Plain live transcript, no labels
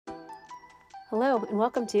Hello, and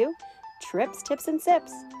welcome to Trips, Tips, and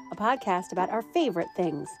Sips, a podcast about our favorite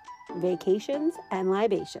things, vacations and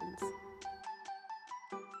libations.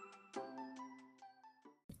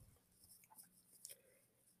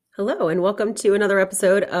 Hello, and welcome to another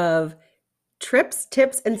episode of Trips,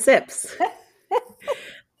 Tips, and Sips.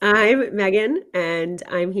 I'm Megan, and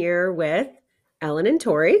I'm here with Ellen and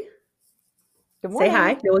Tori. Good Say morning.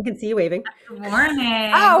 hi. No one can see you waving. Good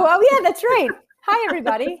morning. Oh, yeah, that's right. Hi,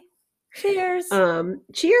 everybody. Cheers.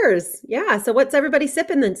 Cheers. Yeah. So what's everybody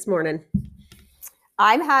sipping this morning?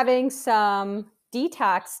 I'm having some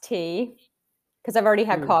detox tea because I've already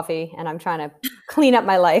had coffee and I'm trying to clean up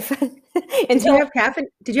my life. Did you have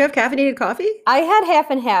caffeinated coffee? I had half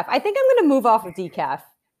and half. I think I'm going to move off of decaf.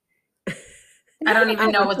 I don't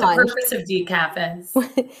even know what the purpose of decaf is.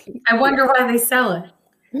 I wonder why they sell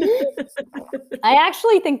it. I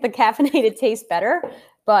actually think the caffeinated tastes better,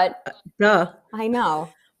 but Duh. I know.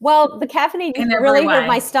 Well, the caffeine really hurt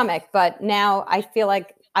my stomach, but now I feel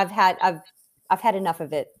like I've had enough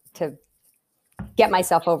of it to get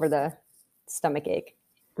myself over the stomach ache.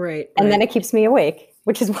 Right. And then it keeps me awake,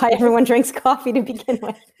 which is why everyone drinks coffee to begin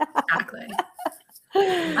with. Exactly.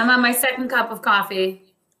 I'm on my second cup of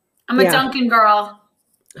coffee. I'm a Dunkin' girl.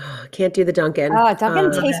 Oh, can't do the Dunkin'. Oh,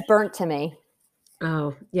 Dunkin' tastes burnt to me.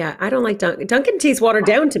 Oh, yeah. I don't like Dunkin'. Dunkin' tastes watered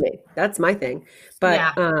down to me. That's my thing.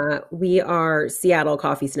 But we are Seattle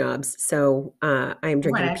coffee snobs. So I am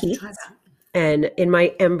drinking Peet's. And in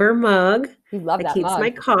my Ember mug, that keeps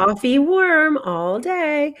my coffee warm all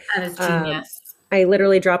day. That is genius. I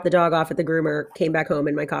literally dropped the dog off at the groomer, came back home,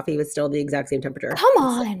 and my coffee was still the exact same temperature. Come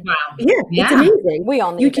on. Wow. Yeah, it's amazing. We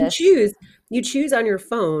all need this. You choose on your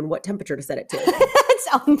phone what temperature to set it to. It's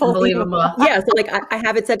unbelievable. Yeah, so like I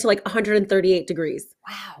have it set to like 138 degrees.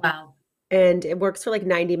 Wow. And it works for like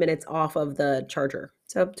 90 minutes off of the charger.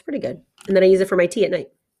 So it's pretty good. And then I use it for my tea at night.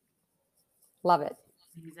 Love it.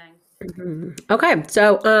 Amazing. Mm-hmm. Okay,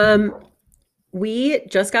 so we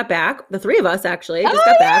just got back. The three of us actually just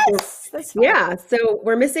got back. Yeah, so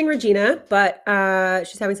we're missing Regina, but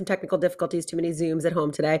she's having some technical difficulties, too many Zooms at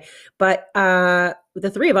home today. But the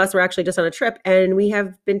three of us were actually just on a trip, and we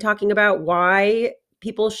have been talking about why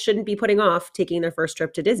people shouldn't be putting off taking their first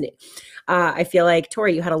trip to Disney. I feel like,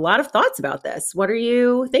 Tori, you had a lot of thoughts about this. What are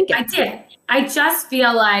you thinking? I did. I just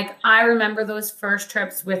feel like I remember those first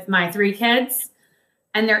trips with my three kids,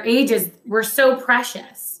 and their ages were so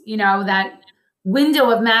precious, that window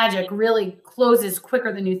of magic really closes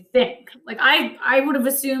quicker than you think. Like I would have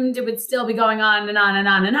assumed it would still be going on and on and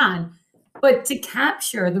on and on. But to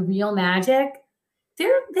capture the real magic, they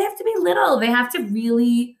have to be little. They have to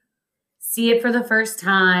really see it for the first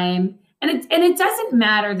time. And it doesn't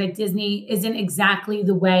matter that Disney isn't exactly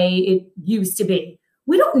the way it used to be.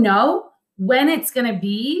 We don't know when it's going to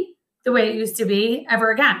be the way it used to be ever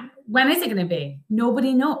again. When is it going to be?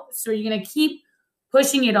 Nobody knows. So you're going to keep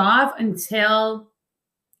pushing it off until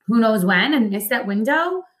who knows when and miss that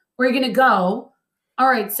window? Or you're going to go, all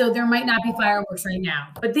right, so there might not be fireworks right now,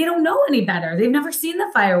 but they don't know any better. They've never seen the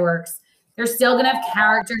fireworks. They're still going to have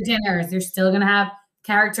character dinners. They're still going to have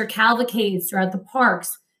character cavalcades throughout the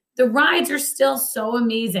parks. The rides are still so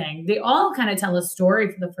amazing. They all kind of tell a story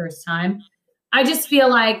for the first time. I just feel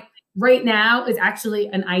like right now is actually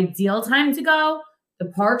an ideal time to go. The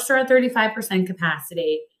parks are at 35%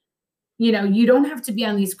 capacity. You don't have to be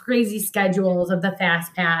on these crazy schedules of the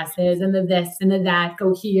fast passes and the this and the that,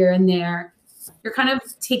 go here and there. You're kind of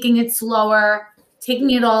taking it slower,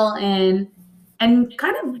 taking it all in, and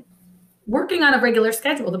kind of working on a regular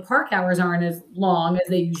schedule. The park hours aren't as long as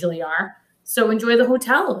they usually are. So enjoy the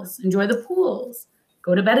hotels, enjoy the pools,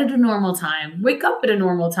 go to bed at a normal time, wake up at a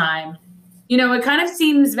normal time. It kind of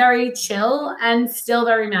seems very chill and still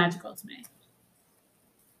very magical to me.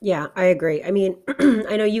 Yeah, I agree. I mean,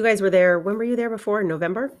 I know you guys were there. When were you there before? In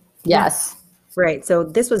November? Yes. Right. So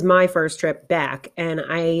this was my first trip back. And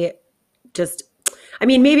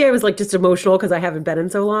maybe I was like just emotional because I haven't been in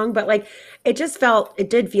so long, but like it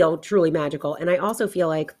did feel truly magical. And I also feel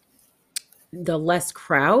like the less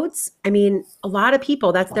crowds. I mean, a lot of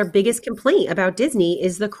people, that's their biggest complaint about Disney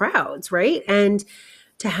is the crowds, right? And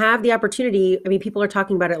to have the opportunity, I mean, people are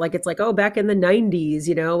talking about it like it's like, oh, back in the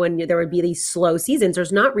 90s, when there would be these slow seasons.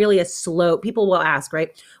 There's not really a slow, people will ask,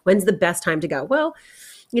 right? When's the best time to go? Well,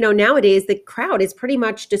 nowadays the crowd is pretty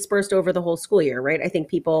much dispersed over the whole school year, right? I think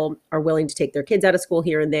people are willing to take their kids out of school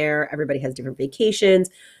here and there. Everybody has different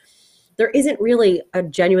vacations. There isn't really a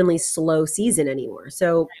genuinely slow season anymore.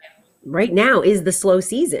 So right now is the slow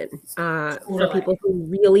season for people who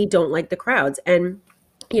really don't like the crowds. And,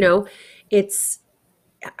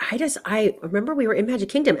 I remember we were in Magic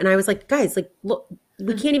Kingdom and I was like, guys, like, look,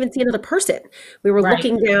 we can't even see another person. We were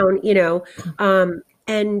looking down,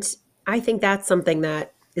 and I think that's something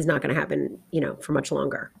that is not going to happen, for much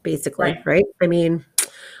longer, basically. Right. I mean,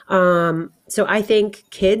 so I think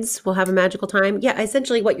kids will have a magical time. Yeah.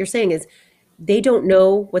 Essentially what you're saying is they don't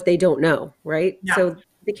know what they don't know. Right. Yeah. So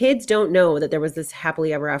the kids don't know that there was this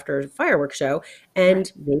happily ever after fireworks show,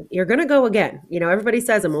 and you're going to go again. Everybody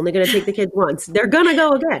says I'm only going to take the kids once. They're going to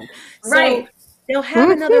go again. So they'll have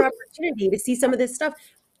another opportunity to see some of this stuff.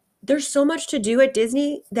 There's so much to do at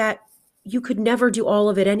Disney that you could never do all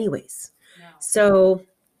of it anyways. No. So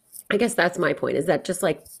I guess that's my point, is that just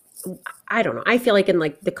like, I don't know. I feel like in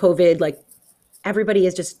like the COVID, like everybody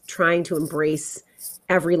is just trying to embrace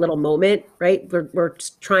every little moment, right? We're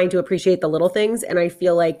trying to appreciate the little things. And I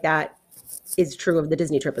feel like that is true of the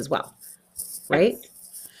Disney trip as well. Right?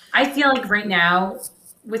 I feel like right now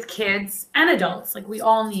with kids and adults, like we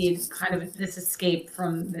all need kind of this escape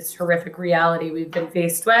from this horrific reality we've been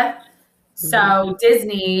faced with. So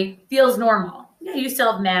Disney feels normal. Yeah, you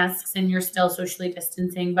still have masks and you're still socially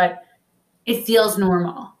distancing, but it feels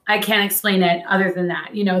normal. I can't explain it other than that.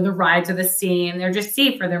 The rides are the same. They're just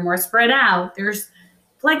safer. They're more spread out. There's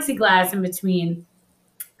plexiglass in between.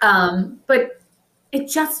 But it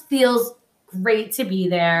just feels great to be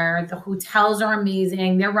there. The hotels are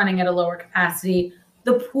amazing. They're running at a lower capacity.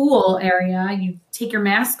 The pool area, you take your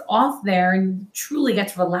mask off there and truly get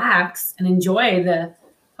to relax and enjoy the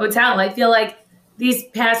hotel. I feel like these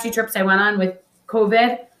past few trips I went on with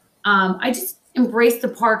COVID, I just embraced the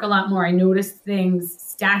park a lot more. I noticed things,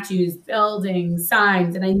 statues, buildings,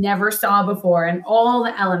 signs that I never saw before, and all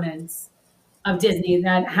the elements of Disney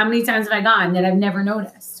that how many times have I gone that I've never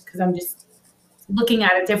noticed because I'm just looking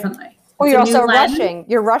at it differently. Well, you're also rushing.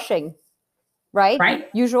 You're rushing, right? Right.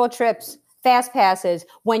 Usual trips, fast passes,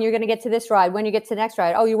 when you're going to get to this ride, when you get to the next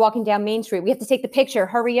ride. Oh, you're walking down Main Street. We have to take the picture.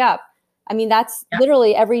 Hurry up. I mean, that's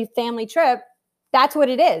literally every family trip. That's what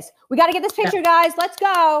it is. We got to get this picture, guys. Let's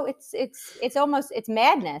go. It's almost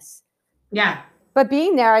madness. Yeah. But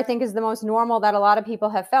being there, I think, is the most normal that a lot of people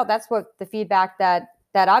have felt. That's what the feedback that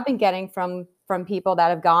I've been getting from people that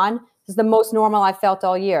have gone. This is the most normal I've felt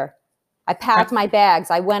all year. I packed my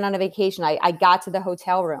bags. I went on a vacation. I got to the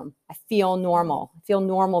hotel room. I feel normal. I feel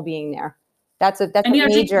normal being there. That's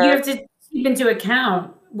major. You have to keep into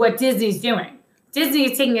account what Disney's doing.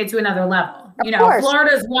 Disney is taking it to another level. Of course.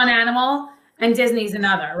 Florida's one animal and Disney's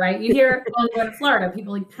another, right? You hear, oh, going to Florida,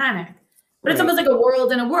 people like panic. But it's almost like a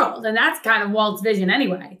world in a world. And that's kind of Walt's vision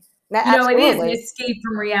anyway. It is an escape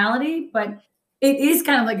from reality, but it is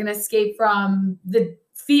kind of like an escape from the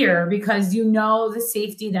fear because the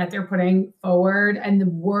safety that they're putting forward and the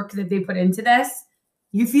work that they put into this.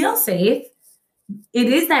 You feel safe. It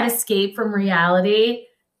is that escape from reality,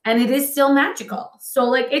 and it is still magical. So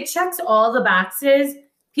like it checks all the boxes.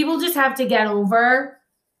 People just have to get over.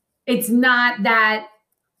 It's not that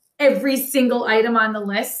every single item on the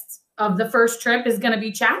list of the first trip is going to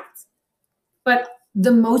be checked, but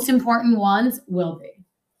the most important ones will be.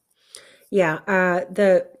 Yeah.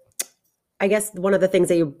 I guess one of the things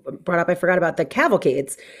that you brought up, I forgot about the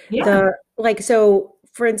cavalcades. Yeah. So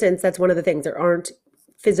for instance, that's one of the things. There aren't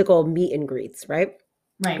physical meet and greets, right?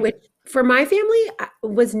 Right. Which for my family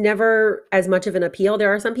was never as much of an appeal.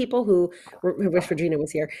 There are some people who wish Regina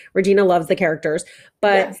was here. Regina loves the characters,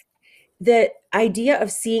 but the idea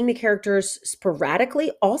of seeing the characters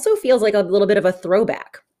sporadically also feels like a little bit of a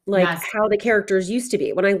throwback, like how the characters used to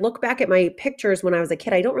be. When I look back at my pictures when I was a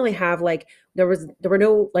kid, I don't really have there were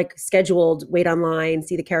no scheduled wait online,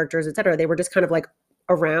 see the characters, et cetera. They were just kind of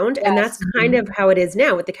around. Yes. And that's kind of how it is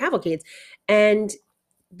now with the cavalcades. And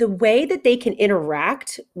the way that they can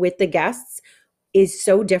interact with the guests is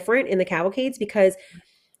so different in the cavalcades, because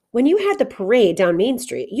when you had the parade down Main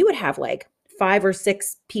Street, you would have 5 or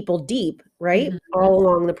 6 people deep, right? Mm-hmm. All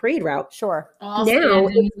along the parade route. Sure. Now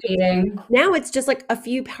it's just a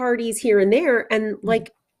few parties here and there. And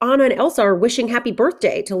Anna and Elsa are wishing happy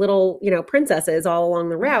birthday to little, princesses all along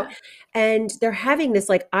the route. Yeah. And they're having this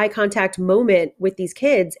eye contact moment with these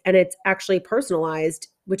kids. And it's actually personalized,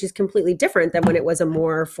 which is completely different than when it was a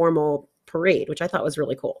more formal parade, which I thought was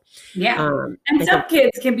really cool. Yeah. And some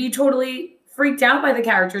kids can be totally freaked out by the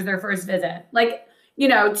characters their first visit.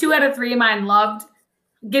 2 out of 3 of mine loved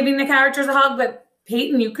giving the characters a hug, but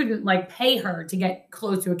Peyton, you couldn't pay her to get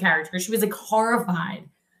close to a character. She was horrified.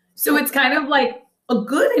 So it's kind of a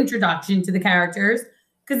good introduction to the characters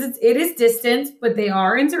because it is distant, but they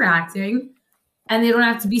are interacting and they don't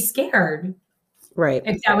have to be scared. Right.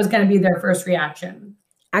 If that was going to be their first reaction.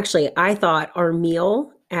 Actually, I thought our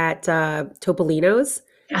meal at Topolino's,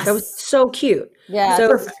 that was so cute. Yeah.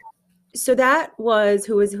 So that was,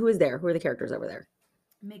 who was there? Who are the characters over there?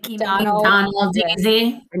 Mickey, Donald, Donald,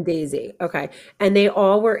 Daisy. And Daisy. Okay. And they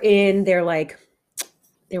all were they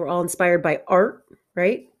were all inspired by art,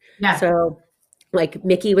 right? Yeah. So like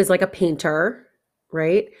Mickey was like a painter,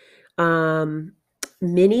 right?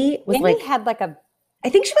 Minnie was Minnie had like a, I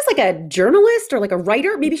think she was like a journalist or like a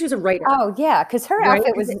writer. Maybe she was a writer. oh yeah, because her Right?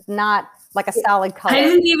 outfit was not like a solid color. I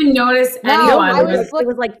didn't even notice No, anyone. I was it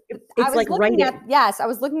was like I it's was like looking writing. at, yes, I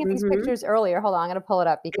was looking at these Mhm. pictures earlier. Hold on, I'm gonna pull it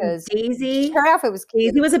up And because Daisy her outfit was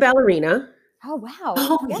cute. was a ballerina. Oh wow.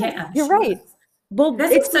 Oh Yes, yeah, you're she right. was. Well,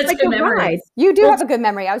 This it's is such like good a ride. memories. You do Well, have a good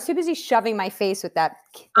memory. I was too busy shoving my face with that.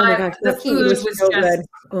 Oh my gosh, The that food was so just good.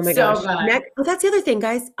 Oh my so gosh. good. Oh, that's the other thing,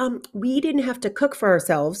 guys. We didn't have to cook for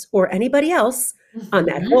ourselves or anybody else on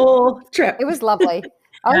that Mhm. whole trip. It was lovely.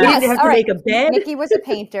 Oh Yeah. We yes. didn't have All to right. make a bed. Mickey was a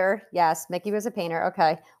painter. Yes, Mickey was a painter.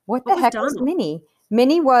 Okay. What the What was heck was Donald? Minnie?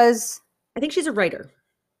 Minnie was, I think she's a writer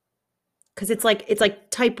because it's like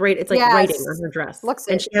typewriter. It's like writing on yes. her dress, Looks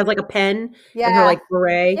and it. she has like a pen and her Yeah. like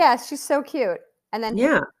beret. Yeah, she's so cute. And then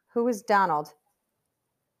Yeah. who was Donald?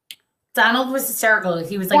 Donald was hysterical.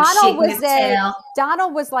 He was like Donald shaking was his a tail.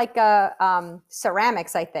 Donald was like a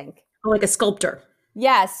ceramics, I think. Oh, like a sculptor.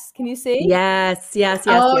 Yes. Can you see? Yes, yes,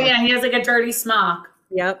 yes, Oh yes. yeah, he has like a dirty smock.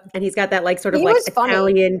 Yep. And he's got that like sort of He like was funny.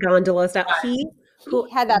 Italian gondola style. He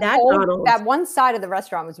had that that whole Donald. that one side of the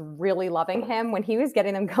restaurant was really loving him when he was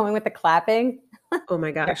getting them going with the clapping. Oh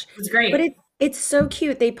my gosh. It was great. But it's so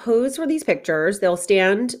cute. They pose for these pictures. They'll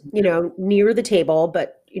stand, near the table,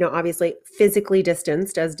 but obviously physically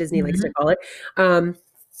distanced, as Disney likes to call it.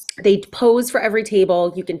 They pose for every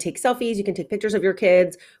table. You can take selfies, you can take pictures of your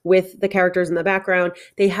kids with the characters in the background.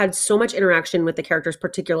 They had so much interaction with the characters,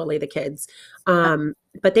 particularly the kids.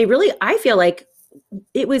 But they really, I feel like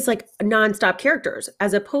it was like nonstop characters,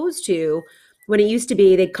 as opposed to when it used to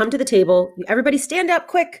be they'd come to the table, everybody stand up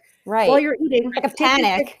quick. Right. While you're eating, Like a take this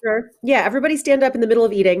panic. picture. Yeah, everybody stand up in the middle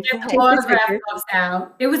of eating. Get Take the this autograph picture. books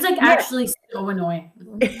out. It was like Yeah. actually so annoying.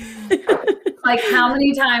 Like how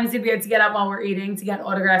many times did we have to get up while we're eating to get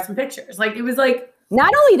autographs and pictures? Like it was like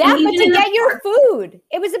Not only that, And but even to in get the your park. food.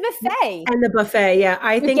 It was a buffet. And the buffet, yeah.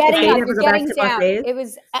 I You're think if getting they up, never you're go back getting to down. buffets. It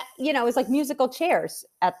was, it was like musical chairs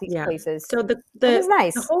at these Yeah. places. So It was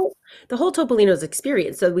nice. the whole Topolino's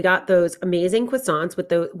experience. So we got those amazing croissants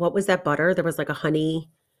with what was that butter? There was like a honey.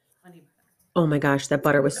 Oh my gosh, that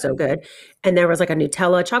butter was so good. And there was like a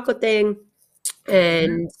Nutella chocolate thing.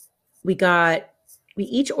 And we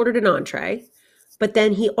each ordered an entree, but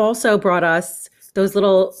then he also brought us those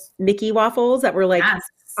little Mickey waffles that were like yes.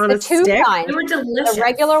 on The a two stick. kinds. They were delicious. The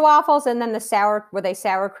regular waffles and then were they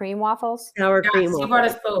sour cream waffles? Sour Yes, cream he brought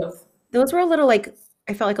waffles. us both. Those were a little like,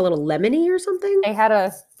 I felt like a little lemony or something. They had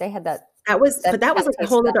that. That was That like a tastes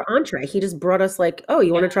whole good. other entree. He just brought us like, oh,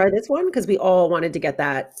 you want to Yeah. try this one? Because we all wanted to get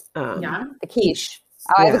that. Yeah. The quiche.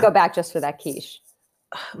 I would Yeah. go back just for that quiche.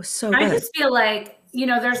 It was so I good. just feel like,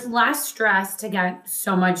 there's less stress to get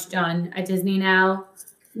so much done at Disney now.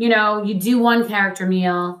 You do one character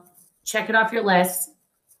meal, check it off your list,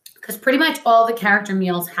 because pretty much all the character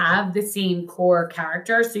meals have the same core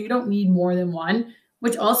character. So you don't need more than one,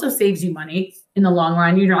 which also saves you money in the long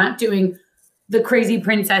run. You're not doing the crazy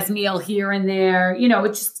princess meal here and there.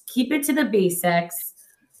 It's just keep it to the basics.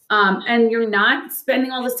 And you're not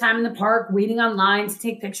spending all this time in the park waiting online to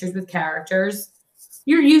take pictures with characters.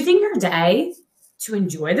 You're using your day to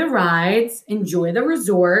enjoy the rides, enjoy the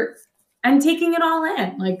resort, and taking it all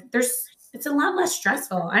in. Like it's a lot less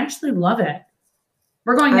stressful. I actually love it.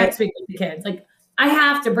 We're going next week with the kids. Like I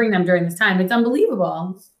have to bring them during this time. It's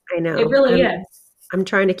unbelievable. I know. It really is. I'm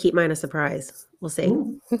trying to keep mine a surprise. We'll see.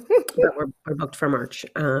 Ooh, But we're booked for March.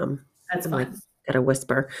 that's I'm like, fun. gotta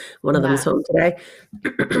whisper. One of them is Yeah. home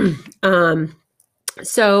today.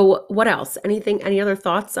 So what else? Any other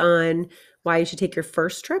thoughts on why you should take your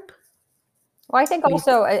first trip? Well, I think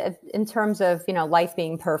also in terms of, life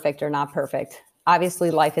being perfect or not perfect, obviously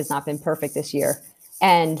life has not been perfect this year.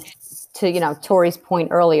 And to, Tori's point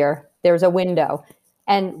earlier, there's a window.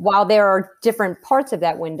 And while there are different parts of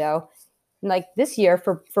that window, like this year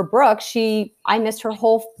for Brooke, I missed her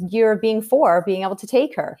whole year of being 4, being able to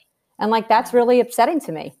take her. And like, that's really upsetting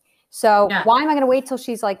to me. So Yeah. why am I going to wait till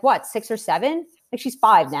she's like, 6 or 7? Like she's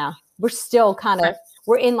 5 now. We're still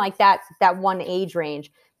we're in like that one age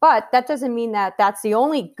range. But that doesn't mean that that's the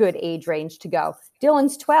only good age range to go.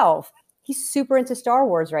 Dylan's 12. He's super into Star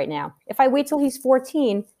Wars right now. If I wait till he's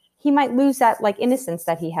 14, he might lose that like innocence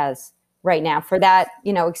that he has right now for that,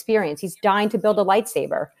 experience. He's dying to build a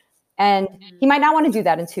lightsaber. And he might not want to do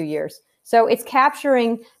that in 2 years. So it's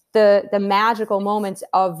capturing the magical moments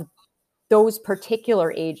of those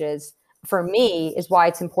particular ages, for me, is why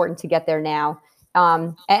it's important to get there now.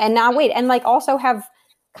 And not wait. And like also have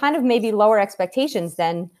kind of maybe lower expectations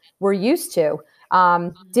than we're used to.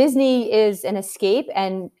 Disney is an escape.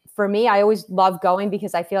 And for me, I always love going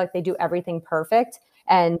because I feel like they do everything perfect.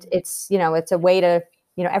 And it's, it's a way to,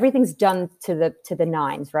 everything's done to the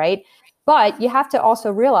nines, right? But you have to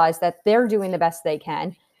also realize that they're doing the best they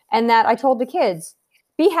can. And that I told the kids,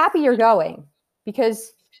 be happy you're going,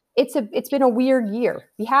 because it's been a weird year.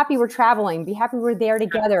 Be happy we're traveling. Be happy we're there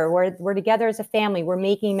together. We're together as a family. We're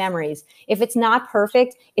making memories. If it's not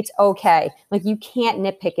perfect, it's okay. Like, you can't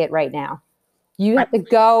nitpick it right now. You have to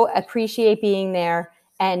go appreciate being there,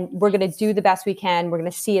 and we're going to do the best we can. We're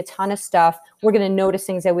going to see a ton of stuff. We're going to notice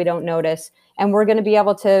things that we don't notice. And we're going to be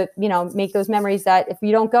able to, make those memories that if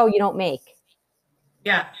you don't go, you don't make.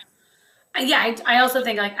 Yeah. Yeah. I also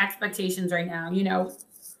think like expectations right now,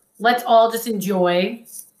 let's all just enjoy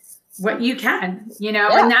what you can,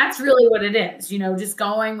 and that's really what it is, just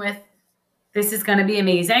going with, this is going to be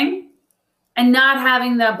amazing, and not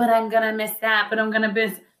having but I'm going to miss that, but I'm going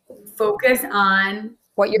to focus on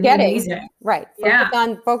what you're getting. Amazing. Right.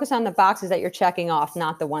 Focus on the boxes that you're checking off,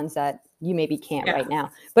 not the ones that you maybe can't right now.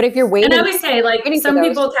 But if you're waiting. And I always say, like, some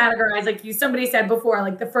people categorize, like somebody said before,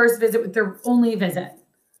 like the first visit with their only visit.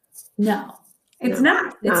 No, it's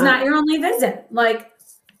not. It's not your only visit. Like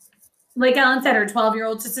Ellen said, her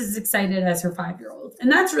 12-year-old just as excited as her 5-year-old.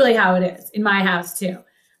 And that's really how it is in my house too.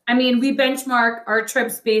 I mean, we benchmark our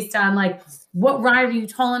trips based on like, what ride are you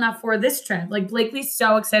tall enough for this trip? Like, Blakely's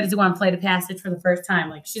so excited to go on Flight of Passage for the first time.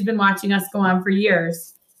 Like, she's been watching us go on for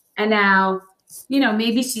years. And now,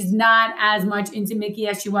 maybe she's not as much into Mickey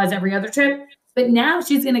as she was every other trip, but now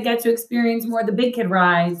she's going to get to experience more of the big kid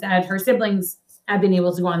rides that her siblings have been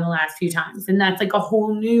able to go on the last few times. And that's like a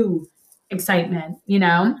whole new excitement,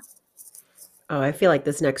 Oh, I feel like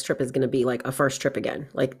this next trip is going to be like a first trip again.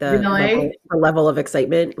 Like the level of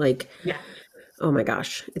excitement, like, oh my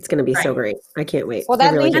gosh, it's going to be so great. I can't wait. Well,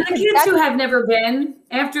 and the kids who have never been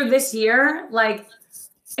after this year, like,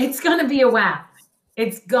 it's going to be a wow.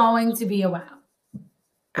 It's going to be a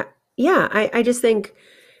wow. Yeah. I just think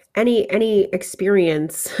any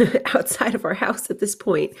experience outside of our house at this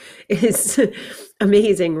point is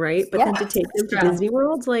amazing. Right. But then to take them to Disney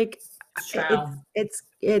World, like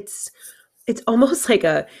it's almost like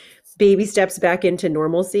a baby steps back into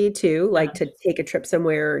normalcy too, like to take a trip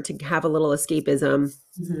somewhere, to have a little escapism.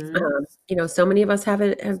 So many of us have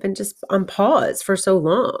been just on pause for so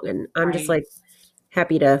long, and I'm just like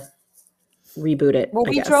happy to reboot it. Well,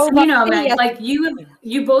 we drove, man, like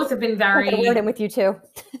you both have been very. I'm gonna word in with you too.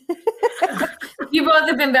 You both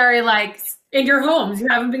have been very like in your homes. You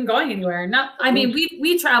haven't been going anywhere. I mean,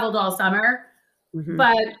 we traveled all summer,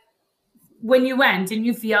 but when you went, and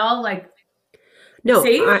you feel like.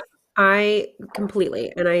 No, I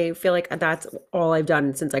completely. And I feel like that's all I've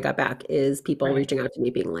done since I got back is people reaching out to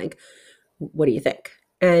me being like, what do you think?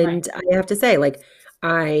 And I have to say, like,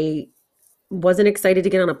 I wasn't excited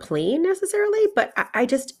to get on a plane necessarily, but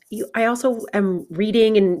I also am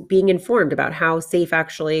reading and being informed about how safe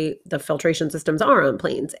actually the filtration systems are on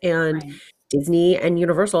planes. And Disney and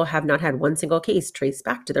Universal have not had one single case traced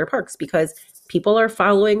back to their parks because people are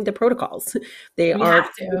following the protocols. They are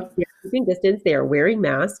keeping distance. They are wearing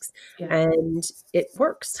masks, and it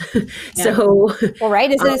works. So, well,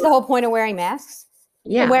 right? Isn't this the whole point of wearing masks?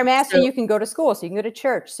 Yeah, wear masks so you can go to school, so you can go to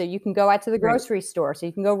church, so you can go out to the grocery store, so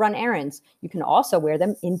you can go run errands. You can also wear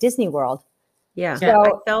them in Disney World. Yeah,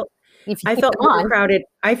 so I felt more crowded.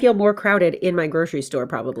 I feel more crowded in my grocery store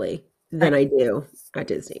probably than I do at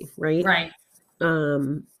Disney. Right.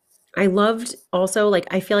 I loved also, like,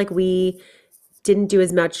 I feel like we didn't do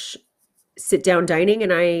as much sit down dining,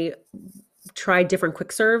 and I tried different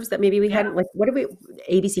quick serves that maybe we hadn't, like, what did we,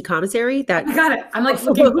 ABC Commissary? That I got it. I'm like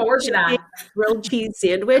looking forward to that. Grilled cheese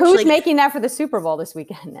sandwich. Who's making that for the Super Bowl this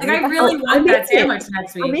weekend? Like, I really want that sandwich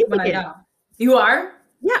next week when I go. You are?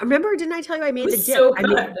 Yeah, remember, didn't I tell you I made the dip? So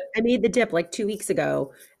good. I made the dip like 2 weeks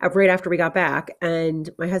ago, right after we got back, and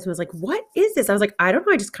my husband was like, "What is this?" I was like, "I don't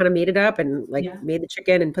know. I just kind of made it up and made the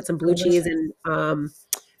chicken and put some blue cheese and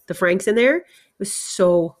the Franks in there. It was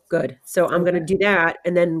so good. So I'm gonna do that,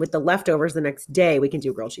 and then with the leftovers the next day, we can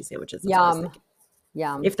do grilled cheese sandwiches. Yum.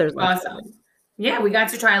 If there's awesome. Yeah, we got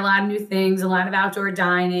to try a lot of new things, a lot of outdoor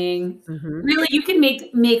dining. Really, you can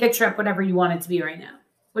make a trip whatever you want it to be right now,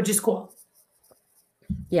 which is cool.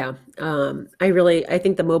 Yeah. I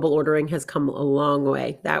think the mobile ordering has come a long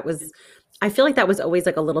way. I feel like that was always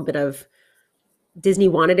like a little bit of Disney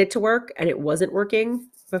wanted it to work and it wasn't working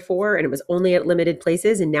before, and it was only at limited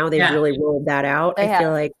places. And now they've really rolled that out. I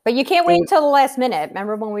feel like, but you can't wait until the last minute.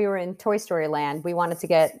 Remember when we were in Toy Story Land, we wanted to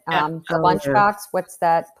get the lunchbox. What's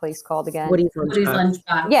that place called again? Woody's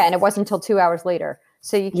Lunchbox. Yeah. And it wasn't until 2 hours later.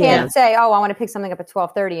 So you can't say, oh, I want to pick something up at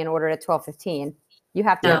 12:30 and order it at 12:15. You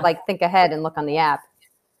have to like think ahead and look on the app.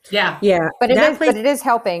 Yeah. Yeah. But it is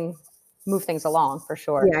helping move things along for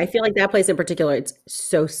sure. Yeah. I feel like that place in particular, it's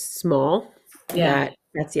so small that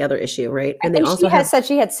that's the other issue, right? And they also said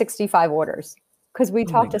she had 65 orders because we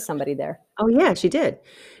talked to somebody there. Oh yeah, she did.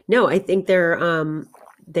 No, I think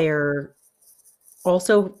they're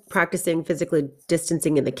also practicing physically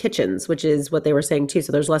distancing in the kitchens, which is what they were saying too.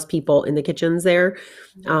 So there's less people in the kitchens there.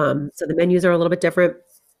 So the menus are a little bit different,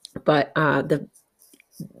 but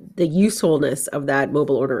the usefulness of that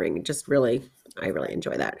mobile ordering I really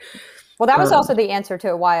enjoy that. Well, that was also the answer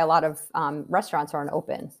to why a lot of restaurants aren't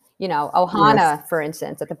open. You know, Ohana, for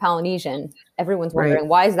instance, at the Polynesian, everyone's wondering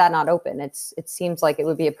why is that not open? It seems like it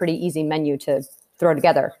would be a pretty easy menu to throw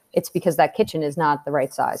together. It's because that kitchen is not the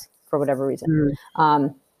right size for whatever reason.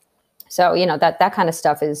 So, you know, that kind of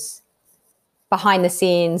stuff is behind the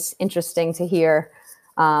scenes, interesting to hear.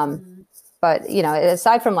 But, you know,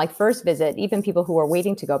 aside from like first visit, even people who are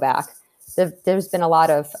waiting to go back, there's been a lot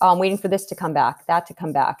of, I'm waiting for this to come back, that to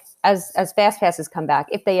come back. As Fast Passes come back,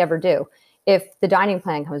 if they ever do, if the dining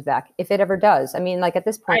plan comes back, if it ever does. I mean, like at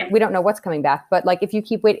this point, we don't know what's coming back, but like if you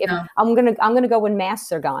keep waiting, I'm gonna go when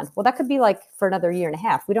masks are gone. Well, that could be like for another year and a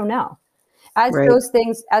half. We don't know. As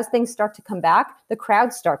things start to come back, the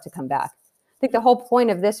crowds start to come back. I think the whole point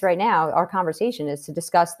of this right now, our conversation, is to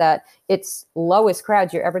discuss that it's lowest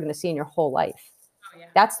crowds you're ever going to see in your whole life. Oh, yeah.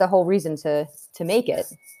 That's the whole reason to make it.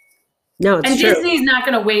 No, it's true. Disney's not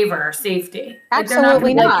going to waiver safety.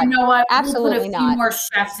 Absolutely not. Like, you know what? Absolutely we'll put a few more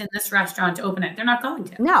chefs in this restaurant to open it. They're not going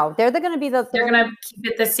to. No, they're going to be they're going to keep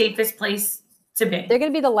it the safest place to be. They're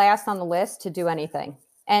going to be the last on the list to do anything.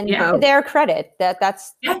 And to their credit,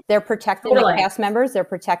 they're protecting the cast members, they're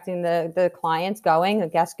protecting the clients going, the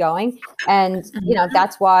guests going, and you know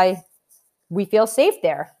that's why we feel safe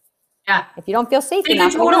there. Yeah, if you don't feel safe, they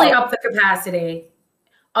can totally up the capacity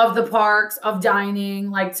of the parks, of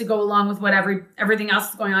dining, like to go along with what everything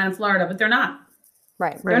else is going on in Florida, but they're not.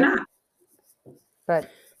 Right. They're not. But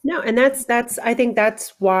no, and that's I think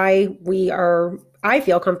that's why I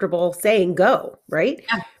feel comfortable saying go, right?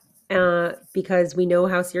 Yeah. Because we know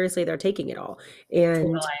how seriously they're taking it all,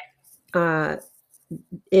 and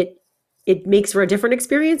it makes for a different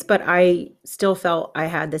experience. But I still felt I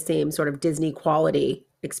had the same sort of Disney quality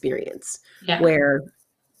experience, where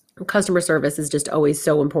customer service is just always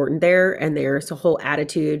so important there, and there's a whole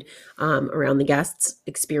attitude around the guests'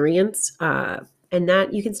 experience, and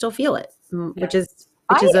that you can still feel it, which is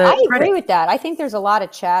I agree with that. I think there's a lot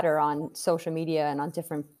of chatter on social media and on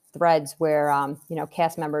different threads where you know,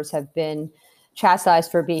 cast members have been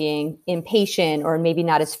chastised for being impatient or maybe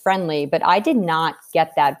not as friendly, but I did not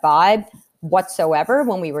get that vibe whatsoever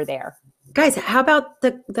when we were there. Guys, how about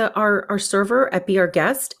our server at Be Our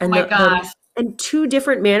Guest and and two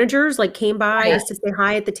different managers like came by to say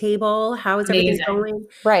hi at the table. How is everything going?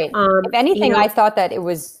 Right. If anything, you know, I thought that it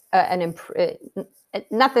was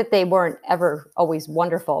not that they weren't ever always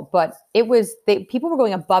wonderful, but it was people were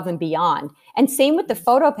going above and beyond. And same with the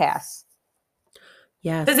photo pass.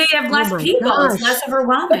 Yes. Because they have less people. Gosh. It's less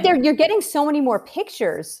overwhelming. But you're getting so many more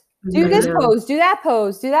pictures. Do this pose, do that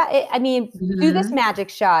pose, do that. Do this magic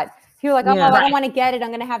shot. People are like, I don't want to get it. I'm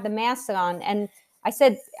going to have the mask on. And I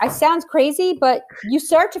said, it sounds crazy, but you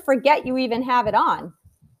start to forget you even have it on.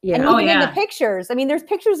 Yeah. And even in the pictures, I mean, there's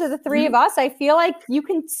pictures of the three of us. I feel like you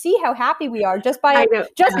can see how happy we are just by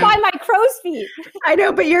my crow's feet. I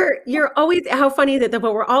know, but you're always, how funny is it? But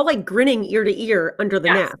we're all like grinning ear to ear under the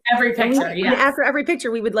mask. Every picture, and after every picture,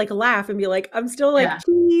 we would like laugh and be like, I'm still like,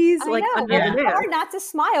 geez, like under the mask. It's hard not to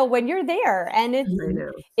smile when you're there, and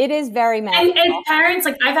it is very magical. And parents,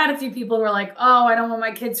 like I've had a few people who are like, oh, I don't want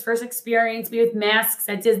my kids' first experience be with masks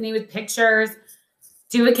at Disney with pictures.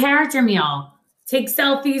 Do a character meal. Take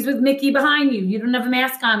selfies with Mickey behind you. You don't have a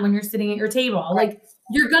mask on when you're sitting at your table. Right. Like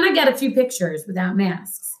you're going to get a few pictures without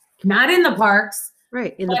masks. Not in the parks.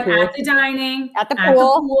 Right. In the pool. At the dining. At the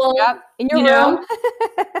pool. Yep. In your room.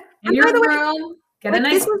 In your room. Get a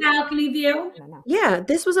nice balcony view. Yeah.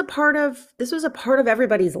 This was a part of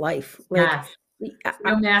everybody's life. Like,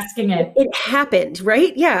 no masking it. It happened,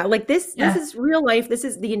 right? Yeah. Like this is real life. This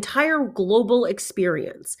is the entire global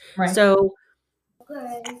experience. Right. So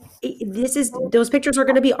those pictures are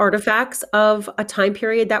going to be artifacts of a time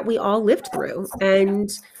period that we all lived through, and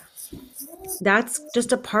that's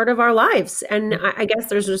just a part of our lives. And I guess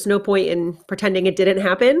there's just no point in pretending it didn't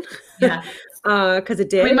happen. Yeah, because it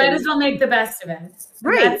did. We might as well make the best of it.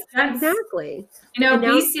 Right. That's, exactly. You know,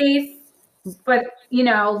 be safe, but you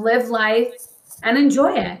know, live life and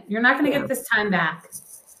enjoy it. You're not going to get this time back.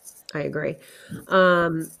 I agree.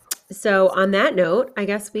 So on that note, I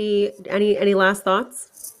guess any last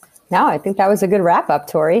thoughts? No, I think that was a good wrap up,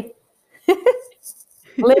 Tori.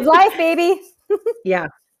 Live life, baby. Yeah.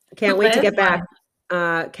 Can't wait to get back.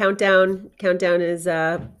 Countdown is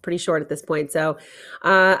pretty short at this point. So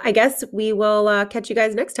I guess we will catch you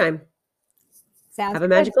guys next time. Sounds Have a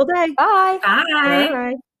good. magical day. Bye. Bye.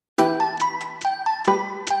 Bye.